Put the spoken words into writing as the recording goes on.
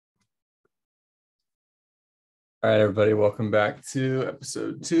All right, everybody, welcome back to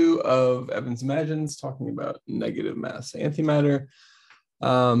episode 2 of Evans Imagines, talking about negative mass antimatter.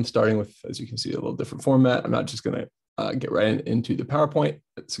 Starting with, as you can see, a little different format. I'm not just going to get right into the PowerPoint.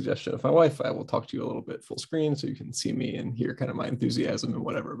 At the suggestion of my wife, I will talk to you a little bit full screen so you can see me and hear kind of my enthusiasm and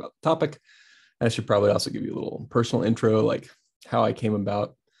whatever about the topic. And I should probably also give you a little personal intro, like how I came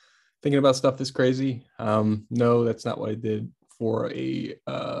about thinking about stuff this crazy. No, that's not what I did for a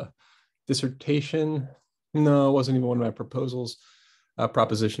dissertation. No, it wasn't even one of my proposals,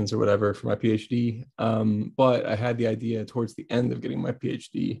 propositions or whatever for my PhD. But I had the idea towards the end of getting my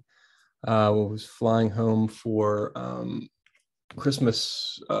PhD. I was flying home for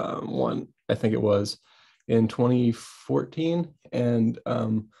Christmas one, I think it was, in 2014. And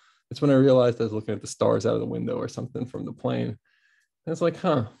it's when I realized I was looking at the stars out of the window or something from the plane. And it's like,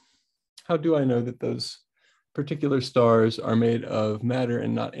 how do I know that those particular stars are made of matter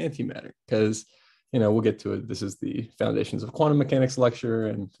and not antimatter? Because we'll get to it. This is the Foundations of Quantum Mechanics lecture,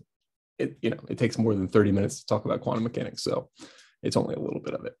 and it takes more than 30 minutes to talk about quantum mechanics, so it's only a little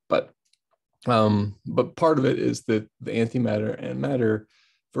bit of it. But part of it is that the antimatter and matter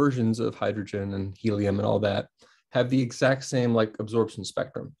versions of hydrogen and helium and all that have the exact same like absorption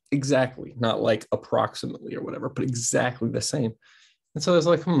spectrum, exactly, not like approximately or whatever, but exactly the same. And so I was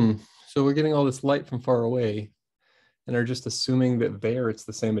like, so we're getting all this light from far away and are just assuming that there it's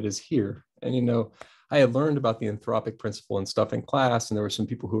the same it is here. And I had learned about the anthropic principle and stuff in class, and there were some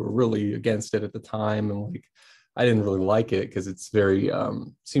people who were really against it at the time, and like I didn't really like it because it's very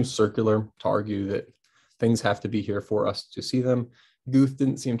seems circular to argue that things have to be here for us to see them. Guth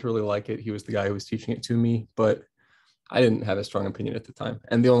didn't seem to really like it. He was the guy who was teaching it to me, but I didn't have a strong opinion at the time.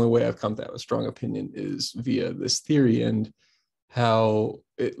 And the only way I've come to have a strong opinion is via this theory and how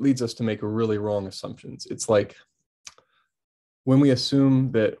it leads us to make really wrong assumptions. It's like when we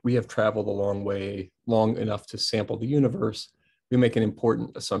assume that we have traveled a long way, long enough to sample the universe, we make an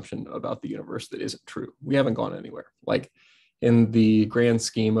important assumption about the universe that isn't true. We haven't gone anywhere. Like in the grand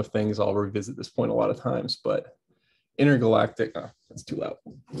scheme of things, I'll revisit this point a lot of times, but intergalactic, that's too loud.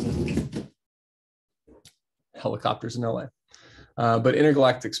 Helicopters in LA. But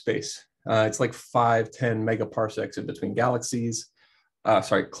intergalactic space, it's like 5-10 megaparsecs in between galaxies,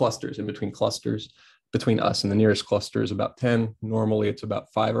 clusters, in between clusters. Between us and the nearest cluster is about 10. Normally, it's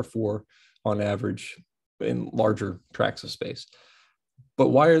about 5 or 4 on average in larger tracts of space. But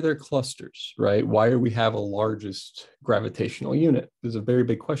why are there clusters, right? Why do we have a largest gravitational unit? There's a very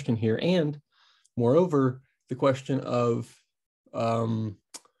big question here. And moreover, the question of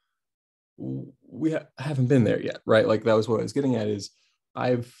we haven't been there yet, right? Like that was what I was getting at is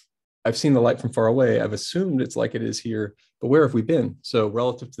I've seen the light from far away. I've assumed it's like it is here, but where have we been? So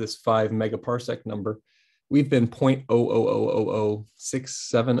relative to this 5 megaparsec number, we've been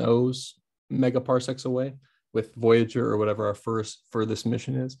 0.0000670 megaparsecs away with Voyager or whatever our furthest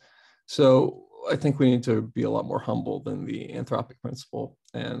mission is. So I think we need to be a lot more humble than the anthropic principle.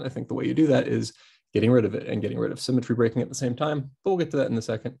 And I think the way you do that is getting rid of it and getting rid of symmetry breaking at the same time. But we'll get to that in a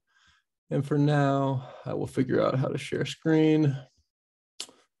second. And for now, I will figure out how to share screen.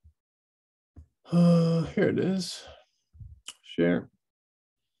 Here it is. Share.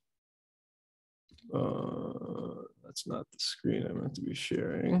 That's not the screen I meant to be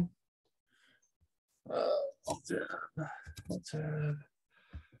sharing. Alt-tab.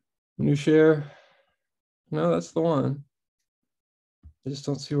 New share. No, that's the one. I just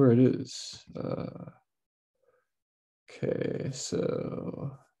don't see where it is. Okay,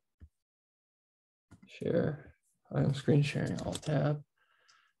 so share. I'm screen sharing. Alt-tab.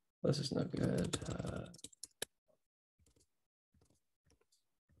 This is not good.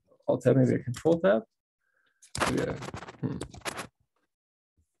 Alt-tab, maybe a control tab. Yeah.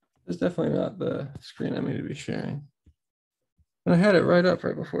 It's definitely not the screen I need to be sharing. And I had it right up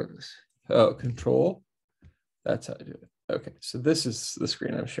right before this. Oh, control. That's how I do it. Okay, so this is the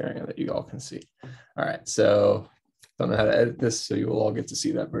screen I'm sharing that you all can see. All right, so don't know how to edit this, so you will all get to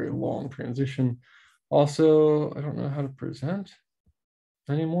see that very long transition. Also, I don't know how to present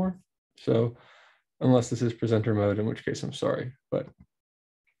anymore. So unless this is presenter mode, in which case I'm sorry, but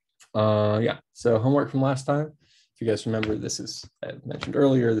yeah. So homework from last time. If you guys remember, this is, I mentioned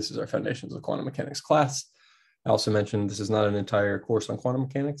earlier, this is our Foundations of Quantum Mechanics class. I also mentioned this is not an entire course on quantum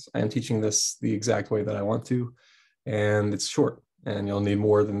mechanics. I am teaching this the exact way that I want to, and it's short. And you'll need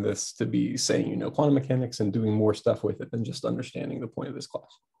more than this to be saying you know quantum mechanics and doing more stuff with it than just understanding the point of this class.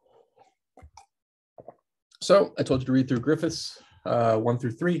 So I told you to read through Griffiths 1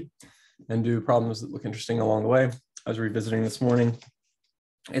 through 3 and do problems that look interesting along the way. I was revisiting this morning.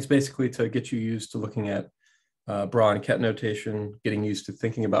 It's basically to get you used to looking at Bra and Ket notation, getting used to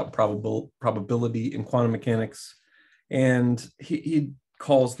thinking about probability in quantum mechanics. And he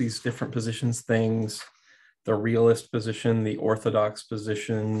calls these different positions things: the realist position, the orthodox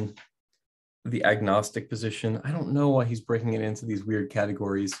position, the agnostic position. I don't know why he's breaking it into these weird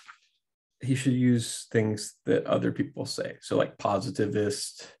categories. He should use things that other people say. So like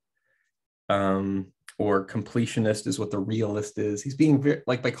positivist, or completionist is what the realist is. He's being very,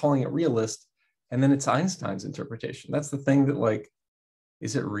 like, by calling it realist, and then it's Einstein's interpretation. That's the thing that, like,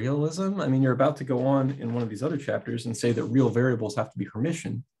 is it realism? I mean, you're about to go on in one of these other chapters and say that real variables have to be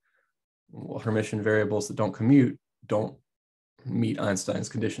Hermitian. Well, Hermitian variables that don't commute don't meet Einstein's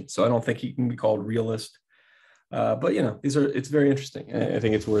conditions. So I don't think he can be called realist. But you know, it's very interesting. I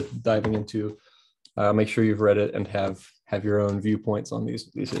think it's worth diving into. Make sure you've read it and have your own viewpoints on these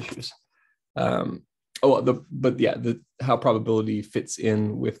issues. How probability fits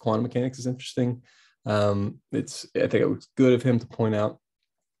in with quantum mechanics is interesting. I think it was good of him to point out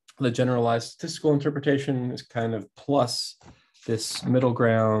the generalized statistical interpretation is kind of plus this middle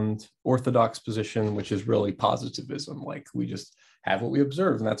ground orthodox position, which is really positivism. Like, we just have what we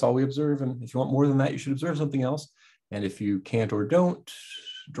observe, and that's all we observe. And if you want more than that, you should observe something else. And if you can't or don't,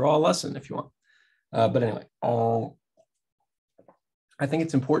 draw a lesson if you want. But anyway, I think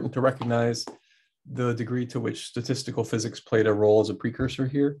it's important to recognize the degree to which statistical physics played a role as a precursor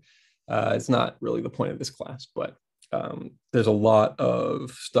here. It's not really the point of this class, but there's a lot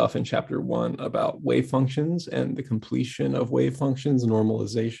of stuff in chapter 1 about wave functions and the completion of wave functions,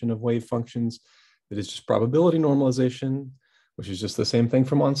 normalization of wave functions. That is just probability normalization, which is just the same thing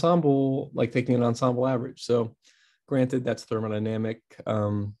from ensemble, like taking an ensemble average. So granted, that's thermodynamic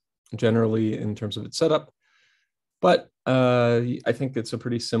generally in terms of its setup, but I think it's a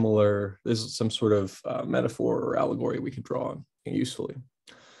pretty similar, there's some sort of metaphor or allegory we could draw on usefully.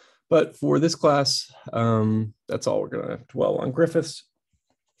 But for this class, that's all we're going to dwell on Griffiths.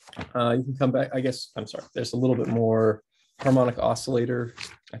 You can come back, I guess, I'm sorry, there's a little bit more harmonic oscillator.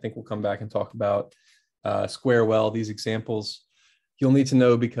 I think we'll come back and talk about square well, these examples. You'll need to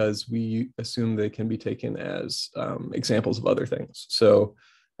know because we assume they can be taken as examples of other things. So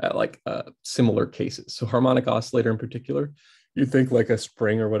similar cases. So harmonic oscillator in particular, you think like a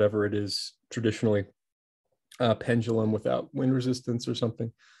spring or whatever it is, traditionally pendulum without wind resistance or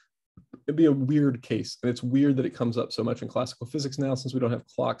something. It'd be a weird case. And it's weird that it comes up so much in classical physics now, since we don't have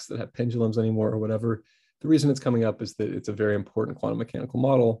clocks that have pendulums anymore or whatever. The reason it's coming up is that it's a very important quantum mechanical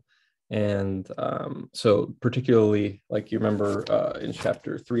model. And so particularly, like you remember in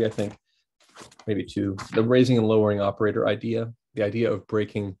chapter 3, I think, maybe 2, the raising and lowering operator idea, the idea of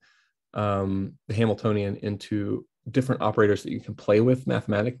breaking the Hamiltonian into different operators that you can play with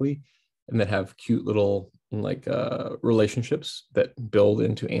mathematically and that have cute little relationships that build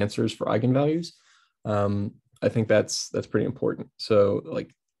into answers for eigenvalues. I think that's pretty important. So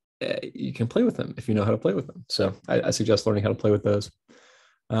you can play with them if you know how to play with them. So I suggest learning how to play with those.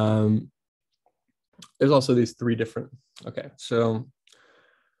 There's also these 3 different, so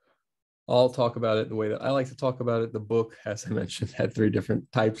I'll talk about it the way that I like to talk about it. The book, as I mentioned, had 3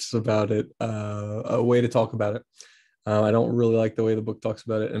 different types about it, a way to talk about it. I don't really like the way the book talks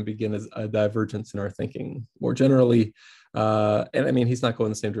about it and begin as a divergence in our thinking more generally. And I mean, he's not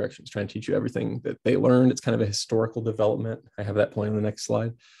going the same direction. He's trying to teach you everything that they learned. It's kind of a historical development. I have that point on the next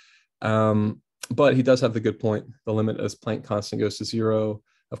slide. But he does have the good point. The limit as Planck constant goes to 0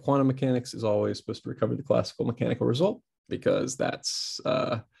 of quantum mechanics is always supposed to recover the classical mechanical result, because that's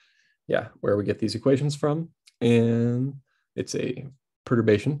where we get these equations from. And it's a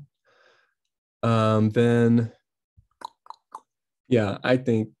perturbation. I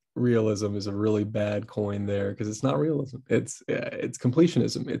think realism is a really bad coin there, because it's not realism. It's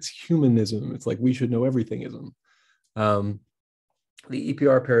completionism. It's humanism. It's like we should know everythingism. The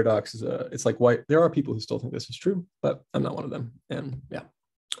EPR paradox is it's like why there are people who still think this is true, but I'm not one of them. And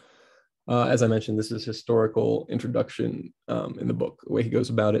as I mentioned, this is historical introduction in the book. The way he goes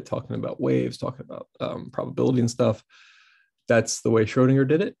about it, talking about waves, talking about probability and stuff. That's the way Schrodinger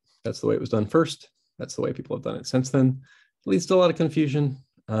did it. That's the way it was done first. That's the way people have done it since then. It leads to a lot of confusion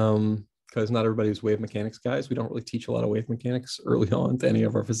because not everybody is wave mechanics guys. We don't really teach a lot of wave mechanics early on to any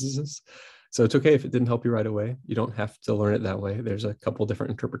of our physicists. So it's okay if it didn't help you right away. You don't have to learn it that way. There's a couple different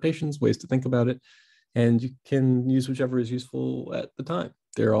interpretations, ways to think about it, and you can use whichever is useful at the time.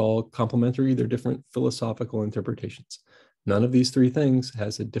 They're all complementary. They're different philosophical interpretations. None of these 3 things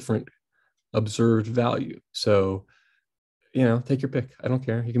has a different observed value. So, take your pick. I don't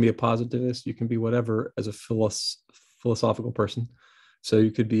care. You can be a positivist. You can be whatever as a philosophical person. So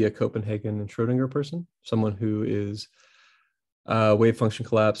you could be a Copenhagen and Schrodinger person, someone who is wave function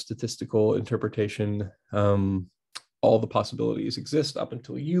collapse, statistical interpretation, all the possibilities exist up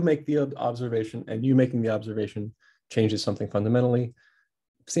until you make the observation, and you making the observation changes something fundamentally.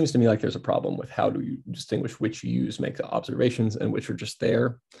 Seems to me like there's a problem with how do you distinguish which yous make the observations and which are just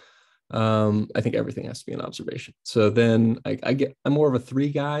there. I think everything has to be an observation. So then I'm more of a 3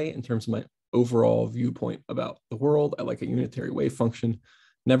 guy in terms of my overall viewpoint about the world. I like a unitary wave function,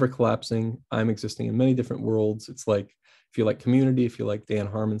 never collapsing. I'm existing in many different worlds. It's like, if you like Community, if you like Dan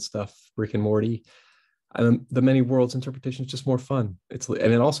Harmon stuff, Rick and Morty, the many worlds interpretation is just more fun.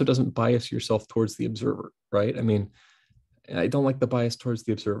 And it also doesn't bias yourself towards the observer, right? I mean, I don't like the bias towards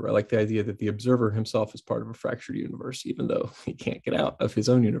the observer. I like the idea that the observer himself is part of a fractured universe, even though he can't get out of his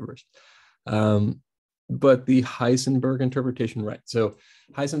own universe. But the Heisenberg interpretation, right? So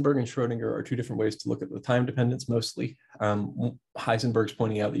Heisenberg and Schrodinger are 2 different ways to look at the time dependence mostly. Heisenberg's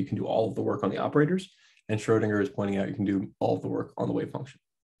pointing out that you can do all of the work on the operators, and Schrodinger is pointing out you can do all of the work on the wave function.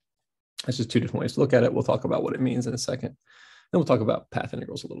 That's just 2 different ways to look at it. We'll talk about what it means in a second. Then we'll talk about path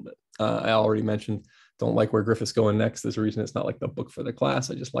integrals a little bit. I already mentioned, don't like where Griffith's going next. There's a reason it's not like the book for the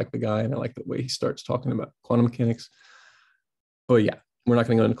class. I just like the guy, and I like the way he starts talking about quantum mechanics. But yeah, we're not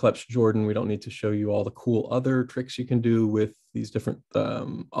going to go into Clebsch-Jordan. We don't need to show you all the cool other tricks you can do with these different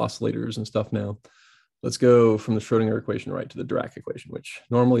oscillators and stuff now. Let's go from the Schrodinger equation right to the Dirac equation, which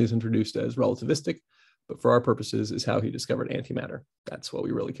normally is introduced as relativistic, but for our purposes is how he discovered antimatter. That's what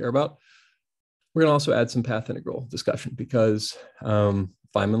we really care about. We're going to also add some path integral discussion because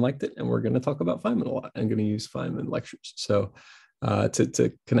Feynman liked it, and we're going to talk about Feynman a lot. I'm going to use Feynman lectures. So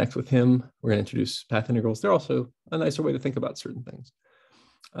to connect with him, we're going to introduce path integrals. They're also a nicer way to think about certain things,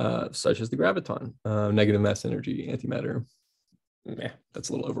 such as the graviton, negative mass energy, antimatter. That's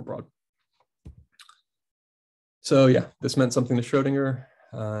a little overbroad. So yeah, this meant something to Schrodinger.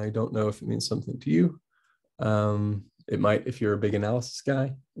 I don't know if it means something to you. It might if you're a big analysis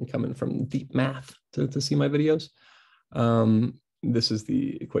guy and coming from deep math to see my videos. This is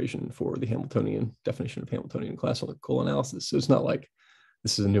the equation for the Hamiltonian definition of Hamiltonian classical analysis. So it's not like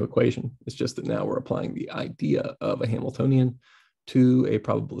this is a new equation. It's just that now we're applying the idea of a Hamiltonian to a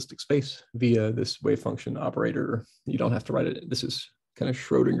probabilistic space via this wave function operator. You don't have to write it. This is kind of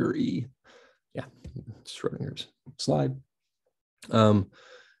Schrodinger-y. Yeah, Schrodinger's slide.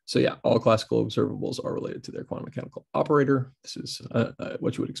 So yeah, all classical observables are related to their quantum mechanical operator. This is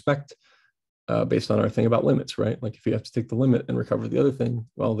what you would expect based on our thing about limits, right? Like if you have to take the limit and recover the other thing,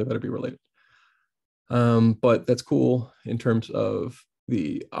 well, they better be related. But that's cool in terms of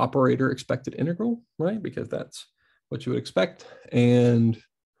the operator expected integral, right? Because that's what you would expect. And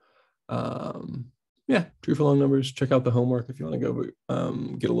yeah, true for long numbers. Check out the homework if you want to go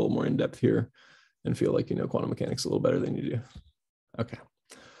get a little more in depth here and feel like you know quantum mechanics a little better than you do. Okay.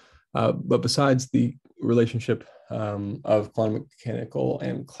 But besides the relationship of quantum mechanical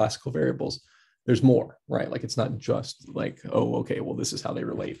and classical variables, there's more, right? Like it's not just like, oh, okay, well, this is how they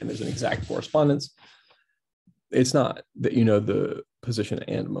relate and there's an exact correspondence. It's not that you know the position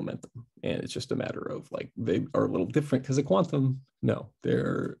and momentum, and it's just a matter of like they are a little different because of quantum. No,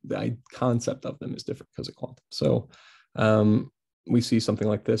 the concept of them is different because of quantum. So we see something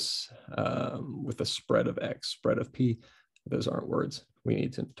like this with the spread of x, spread of p. Those aren't words. We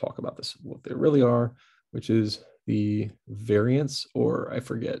need to talk about this, what they really are, which is the variance, or I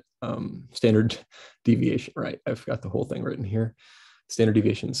forget, standard deviation, right? I forgot the whole thing written here. Standard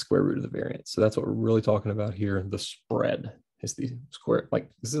deviation is square root of the variance. So that's what we're really talking about here. The spread is the square, like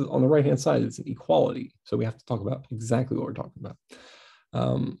this is on the right-hand side, it's an equality. So we have to talk about exactly what we're talking about.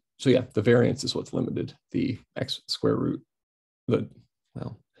 So yeah, the variance is what's limited. The x square root,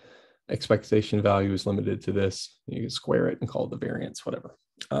 well, expectation value is limited to this. You can square it and call it the variance, whatever.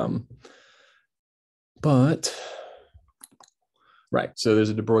 But right, so there's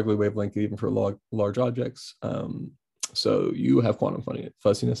a de Broglie wavelength even for large objects. So you have quantum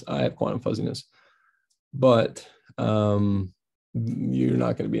fuzziness, I have quantum fuzziness, but you're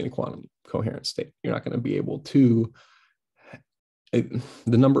not going to be in a quantum coherent state. You're not going to be able to, the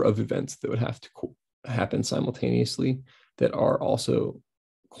number of events that would have to happen simultaneously that are also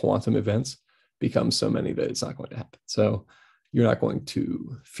quantum events becomes so many that it's not going to happen. So you're not going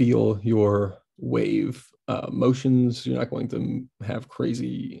to feel your wave motions. You're not going to have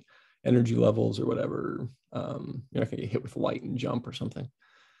crazy energy levels or whatever. You're not going to get hit with light and jump or something.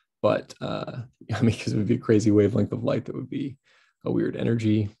 But I mean, because it would be a crazy wavelength of light that would be a weird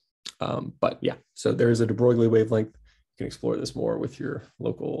energy. But yeah, so there is a de Broglie wavelength. You can explore this more with your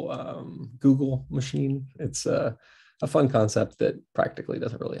local Google machine. It's a fun concept that practically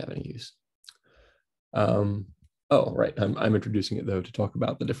doesn't really have any use. Oh, right. I'm introducing it, though, to talk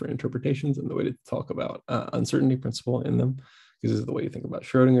about the different interpretations and the way to talk about uncertainty principle in them, because this is the way you think about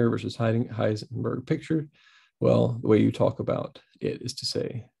Schrodinger versus Heisenberg picture. Well, the way you talk about it is to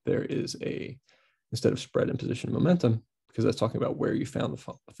say there is instead of spread in position and momentum, because that's talking about where you found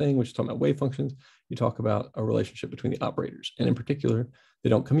the thing, which is talking about wave functions, you talk about a relationship between the operators. And in particular, they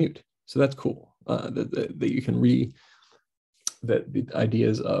don't commute. So that's cool that you can that the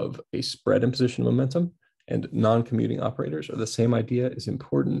ideas of a spread in position and momentum and non-commuting operators are the same idea is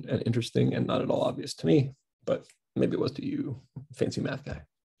important and interesting and not at all obvious to me, but maybe it was to you, fancy math guy.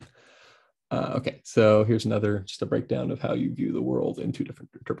 Okay, so here's just a breakdown of how you view the world in two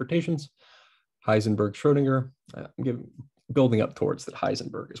different interpretations. Heisenberg, Schrodinger. I'm building up towards that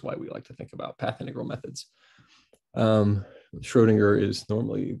Heisenberg is why we like to think about path integral methods. Schrodinger is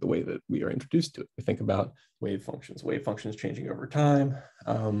normally the way that we are introduced to it. We think about wave functions changing over time.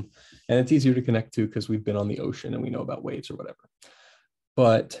 And it's easier to connect to because we've been on the ocean and we know about waves or whatever.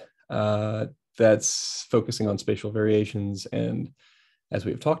 But that's focusing on spatial variations. And as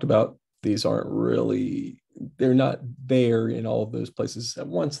we've talked about, these aren't really, they're not there in all of those places at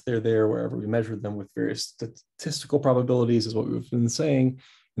once. They're there wherever we measure them with various statistical probabilities is what we've been saying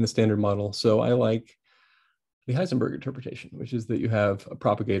in the standard model. So I like the Heisenberg interpretation, which is that you have a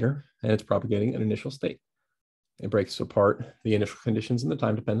propagator and it's propagating an initial state. It breaks apart the initial conditions and the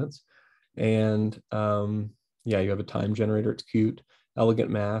time dependence. And yeah, you have a time generator. It's cute, elegant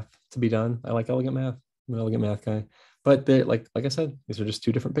math to be done. I like elegant math. I'm an elegant math guy. But they, like I said, these are just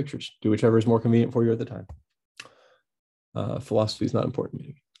two different pictures. Do whichever is more convenient for you at the time. Philosophy is not important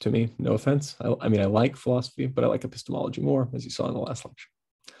to me. No offense. I mean, I like philosophy, but I like epistemology more, as you saw in the last lecture.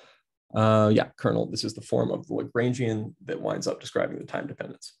 Yeah, kernel. This is the form of the Lagrangian that winds up describing the time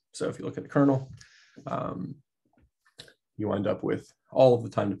dependence. So if you look at the kernel, you wind up with all of the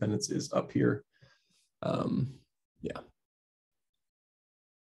time dependence is up here. Yeah.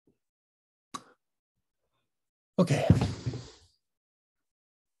 Okay.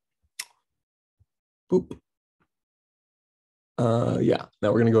 Boop. Yeah,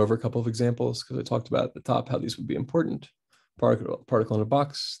 now we're going to go over a couple of examples because I talked about at the top how these would be important. Particle in a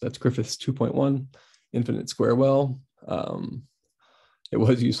box, that's Griffith's 2.1, infinite square well. It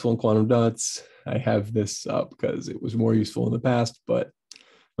was useful in quantum dots. I have this up because it was more useful in the past, but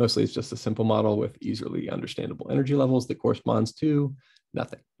mostly it's just a simple model with easily understandable energy levels that corresponds to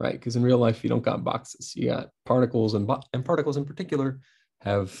nothing, right? Because in real life, you don't got boxes. You got particles, and particles in particular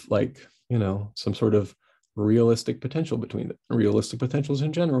have, like, you know, some sort of realistic potential between them. Realistic potentials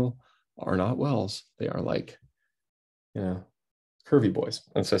in general are not wells. They are like, you know, curvy boys.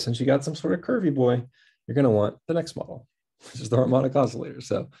 And so since you got some sort of curvy boy, you're going to want the next model, which is the harmonic oscillator.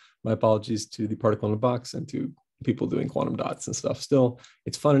 So my apologies to the particle in a box and to people doing quantum dots and stuff. Still,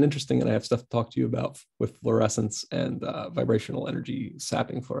 it's fun and interesting, and I have stuff to talk to you about with fluorescence and vibrational energy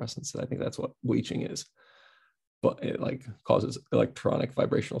sapping fluorescence. And I think that's what bleaching is, but it like causes electronic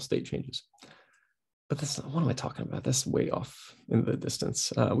vibrational state changes. But this, what am I talking about? That's way off in the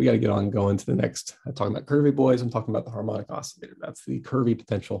distance. We got to get on going to the next. I'm talking about curvy boys. I'm talking about the harmonic oscillator. That's the curvy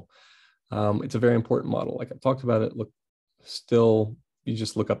potential. It's a very important model. Like I've talked about it. Look, still, you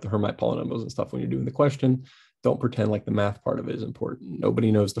just look up the Hermite polynomials and stuff when you're doing the question. Don't pretend like the math part of it is important.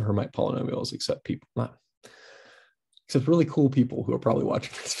 Nobody knows the Hermite polynomials except people, except really cool people who are probably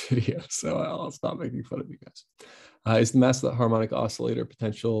watching this video. So I'll stop making fun of you guys. Is the mass of the harmonic oscillator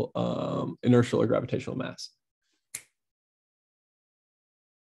potential inertial or gravitational mass?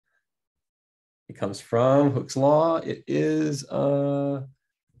 It comes from Hooke's law. It is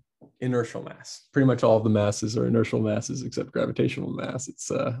inertial mass. Pretty much all of the masses are inertial masses except gravitational mass. It's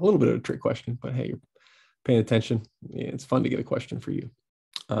a little bit of a trick question, but hey, you're paying attention. Yeah, it's fun to get a question for you.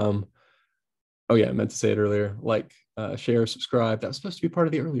 Oh yeah, I meant to say it earlier. Like, share, subscribe. That was supposed to be part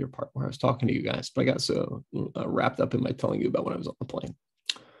of the earlier part where I was talking to you guys, but I got so wrapped up in my telling you about when I was on the plane.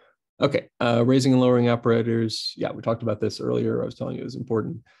 Okay, raising and lowering operators. Yeah, we talked about this earlier. I was telling you it was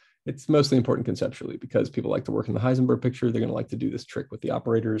important. It's mostly important conceptually because people like to work in the Heisenberg picture. They're going to like to do this trick with the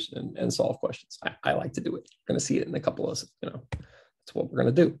operators and solve questions. I like to do it. You're going to see it in a couple of, that's what we're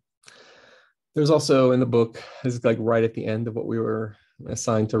going to do. There's also in the book, this is like right at the end of what we were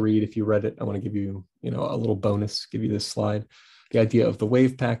assigned to read. If you read it, I want to give you, a little bonus, give you this slide. The idea of the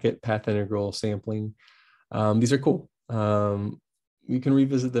wave packet, path integral, sampling. These are cool. You can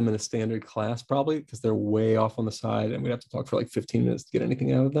revisit them in a standard class probably because they're way off on the side and we'd have to talk for like 15 minutes to get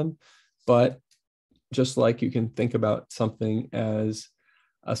anything out of them. But just like you can think about something as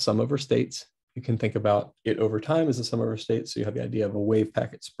a sum over states, you can think about it over time as a sum over states. So you have the idea of a wave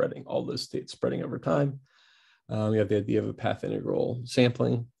packet spreading, all those states spreading over time. You have the idea of a path integral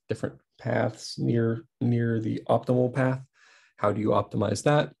sampling, different paths near the optimal path. How do you optimize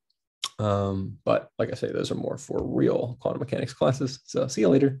that? But like I say, those are more for real quantum mechanics classes. So see you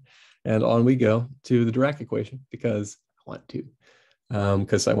later. And on we go to the Dirac equation because I want to.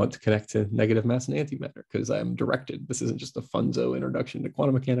 Because I want to connect to negative mass and antimatter because I'm directed. This isn't just a funzo introduction to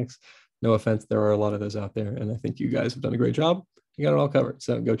quantum mechanics. No offense, there are a lot of those out there, and I think you guys have done a great job. You got it all covered.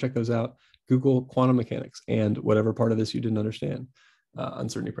 So go check those out. Google quantum mechanics and whatever part of this you didn't understand.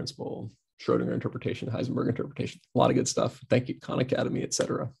 Uncertainty principle, Schrodinger interpretation, Heisenberg interpretation, a lot of good stuff. Thank you, Khan Academy,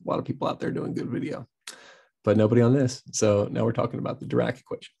 etc. A lot of people out there doing good video, but nobody on this. So now we're talking about the Dirac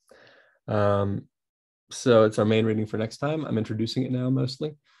equation. So it's our main reading for next time. I'm introducing it now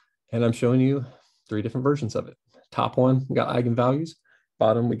mostly, and I'm showing you 3 different versions of it. Top one, we got eigenvalues.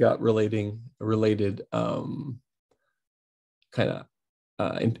 Bottom, we got related kind of,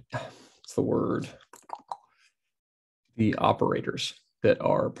 what's the word? The operators that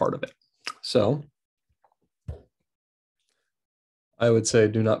are part of it. So I would say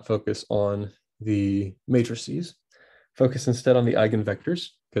do not focus on the matrices. Focus instead on the eigenvectors,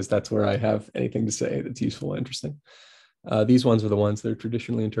 because that's where I have anything to say that's useful and interesting. These ones are the ones that are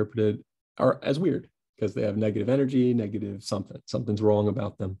traditionally interpreted as weird because they have negative energy, negative something. Something's wrong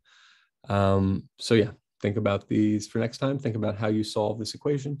about them. So yeah, think about these for next time. Think about how you solve this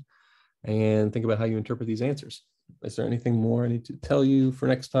equation and think about how you interpret these answers. Is there anything more I need to tell you for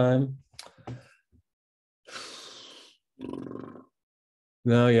next time?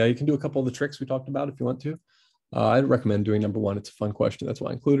 No, yeah, you can do a couple of the tricks we talked about if you want to. I'd recommend doing number 1. It's a fun question. That's why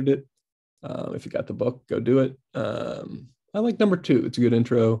I included it. If you got the book, go do it. I like number 2. It's a good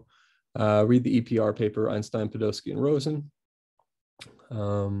intro. Read the EPR paper, Einstein, Podolsky, and Rosen.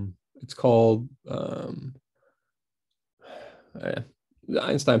 It's called Einstein,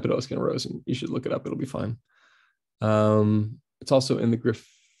 Podolsky, and Rosen. You should look it up. It'll be fine. It's also in the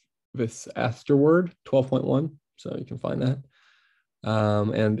Griffiths Afterword 12.1, so you can find that.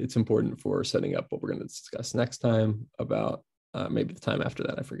 And it's important for setting up what we're going to discuss next time about maybe the time after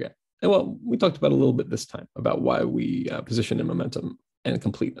that, I forget. And well, we talked about a little bit this time about why we position in momentum and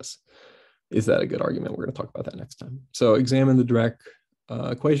completeness. Is that a good argument? We're going to talk about that next time. So examine the Dirac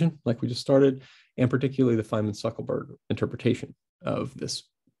equation like we just started, and particularly the Feynman-Zuckerberg interpretation of this.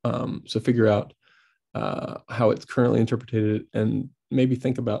 So figure out how it's currently interpreted and maybe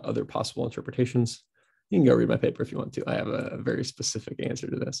think about other possible interpretations. You can go read my paper if you want to. I have a very specific answer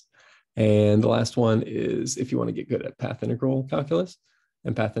to this. And the last one is if you want to get good at path integral calculus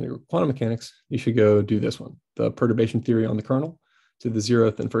and path integral quantum mechanics, you should go do this one, the perturbation theory on the kernel to the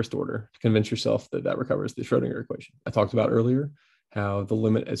 0th and 1st order to convince yourself that that recovers the Schrodinger equation. I talked about earlier how the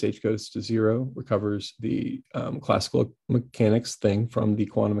limit as h goes to 0 recovers the classical mechanics thing from the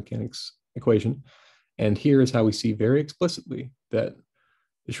quantum mechanics equation. And here is how we see very explicitly that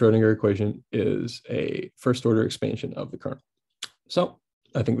the Schrodinger equation is a 1st order expansion of the kernel. So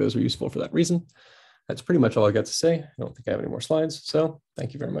I think those are useful for that reason. That's pretty much all I got to say. I don't think I have any more slides. So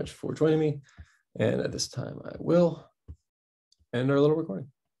thank you very much for joining me. And at this time, I will end our little recording.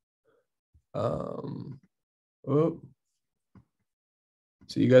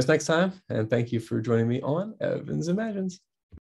 See you guys next time. And thank you for joining me on Evans Imagines.